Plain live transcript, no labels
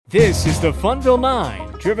This is the Funville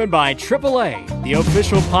 9, driven by AAA, the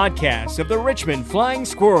official podcast of the Richmond Flying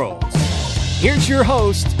Squirrels. Here's your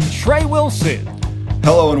host, Trey Wilson.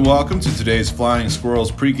 Hello and welcome to today's Flying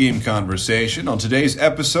Squirrels pregame conversation. On today's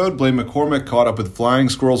episode, Blaine McCormick caught up with Flying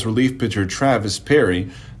Squirrels relief pitcher Travis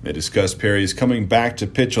Perry. They discussed Perry's coming back to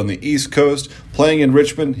pitch on the East Coast, playing in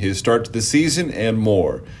Richmond, his start to the season, and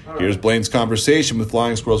more. Here's Blaine's conversation with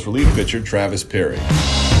Flying Squirrels relief pitcher Travis Perry.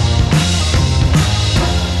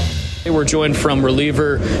 We're joined from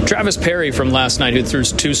reliever Travis Perry from last night, who threw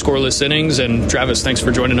 2 scoreless innings. And Travis, thanks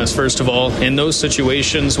for joining us. First of all, in those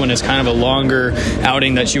situations when it's kind of a longer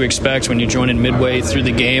outing that you expect when you join in midway through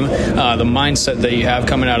the game, the mindset that you have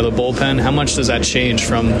coming out of the bullpen, how much does that change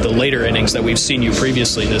from the later innings that we've seen you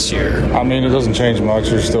previously this year? I mean, it doesn't change much.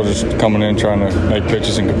 You're still just coming in trying to make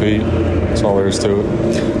pitches and compete. That's all there is to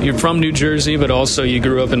it. You're from New Jersey, but also you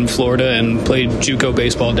grew up in Florida and played JUCO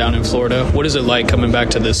baseball down in Florida. What is it like coming back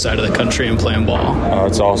to this side of the country and playing ball?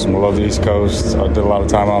 It's awesome. I love the East Coast. I did a lot of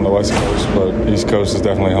time out on the West Coast, but East Coast is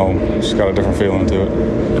definitely home. It's just got a different feeling to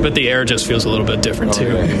it. But the air just feels a little bit different, too.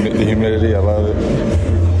 Yeah. The humidity, I love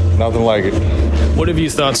it. Nothing like it. What have you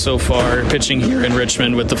thought so far pitching here in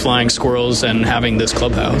Richmond with the Flying Squirrels and having this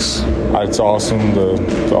clubhouse? It's awesome.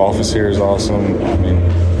 The office here is awesome. I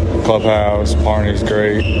mean, clubhouse, Parney's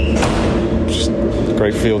great. Just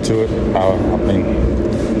great feel to it. I mean,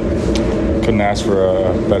 couldn't ask for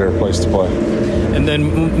a better place to play. And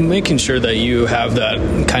then making sure that you have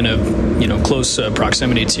that kind of, close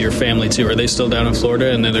proximity to your family too. Are they still down in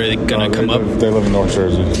Florida, and then are they going to come up? They live in North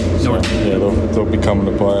Jersey. North. So, yeah, they'll be coming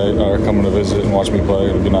to play, or coming to visit and watch me play.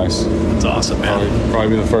 It'll be nice. It's awesome, man.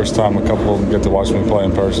 Probably be the first time a couple of them get to watch me play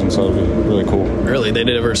in person, so it'll be really cool. Really? They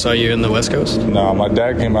never saw you in the West Coast? No, my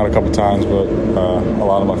dad came out a couple times, but a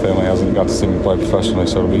lot of my family hasn't got to see me play professionally,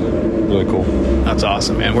 so it'll be really cool. That's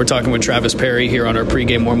awesome, man. We're talking with Travis Perry here on our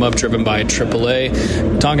pregame warm-up driven by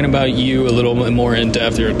AAA. Talking about you a little bit more in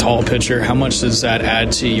depth. You're a tall pitcher. How much does that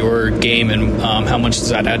add to your game, and how much does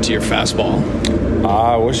that add to your fastball?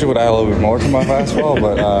 I wish it would add a little bit more to my fastball,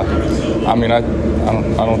 but I mean, I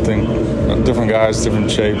don't think different guys,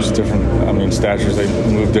 different shapes, different statures, they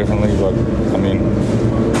move differently. But I mean,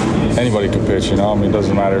 anybody can pitch, I mean, it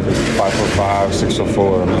doesn't matter if it's 5'5",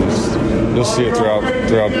 6'4". I mean, you'll see it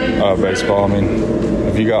throughout baseball. I mean,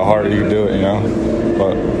 if you got heart, you can do it,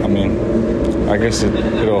 But I mean, I guess it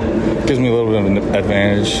gives me a little bit of an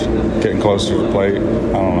advantage getting closer to the plate. I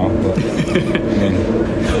don't know. But, I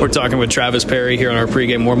mean, we're talking with Travis Perry here on our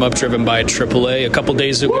pregame warm-up driven by AAA. A couple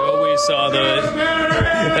days ago, we saw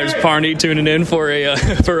there's Parney tuning in for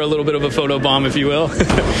a little bit of a photo bomb, if you will.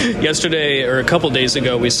 Yesterday, or a couple days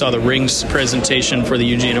ago, we saw the rings presentation for the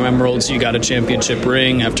Eugene Emeralds. You got a championship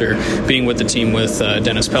ring after being with the team with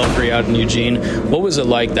Dennis Pelfrey out in Eugene. What was it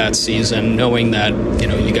like that season, knowing that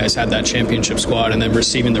you guys had that championship squad and then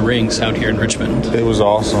receiving the rings out here in Richmond? It was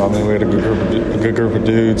awesome. I mean, we had a good group of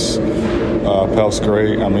dudes. Pelf's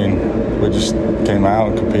great. I mean, we just came out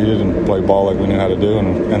and competed and played ball like we knew how to do,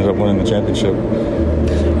 and ended up winning the championship.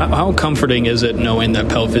 How comforting is it knowing that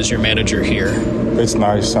Pelf is your manager here? It's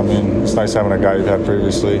nice. I mean, it's nice having a guy you've had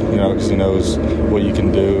previously, because he knows what you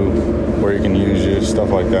can do, where he can use you, stuff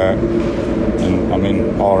like that. And, I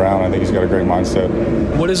mean, all around, I think he's got a great mindset.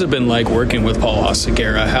 What has it been like working with Paul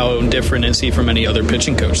Osagera? How different is he from any other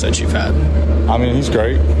pitching coach that you've had? I mean, he's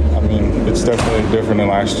great. I mean, it's definitely different than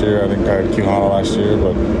last year. I think I had Kuhana last year,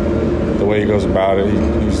 but the way he goes about it,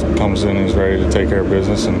 he comes in, he's ready to take care of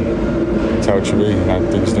business, and that's how it should be. And I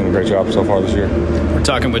think he's doing a great job so far this year. We're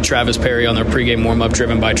talking with Travis Perry on their pregame warm-up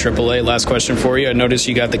driven by AAA. Last question for you. I noticed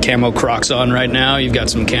you got the camo Crocs on right now. You've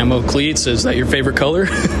got some camo cleats. Is that your favorite color?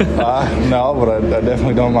 No, but I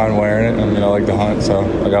definitely don't mind wearing it. I mean, I like to hunt, so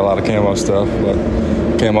I got a lot of camo stuff.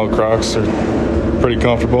 But camo Crocs are pretty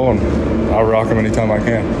comfortable, and I'll rock them anytime I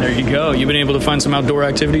can. There you go. You've been able to find some outdoor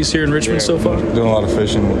activities here in Richmond so far? Doing a lot of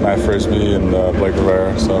fishing with Matt Frisbee and Blake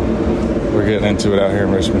Rivera, so we're getting into it out here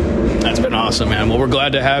in Richmond. That's been awesome, man. Well, we're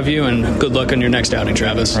glad to have you, and good luck on your next outing,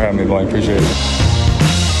 Travis. For having me, Blaine. Appreciate it.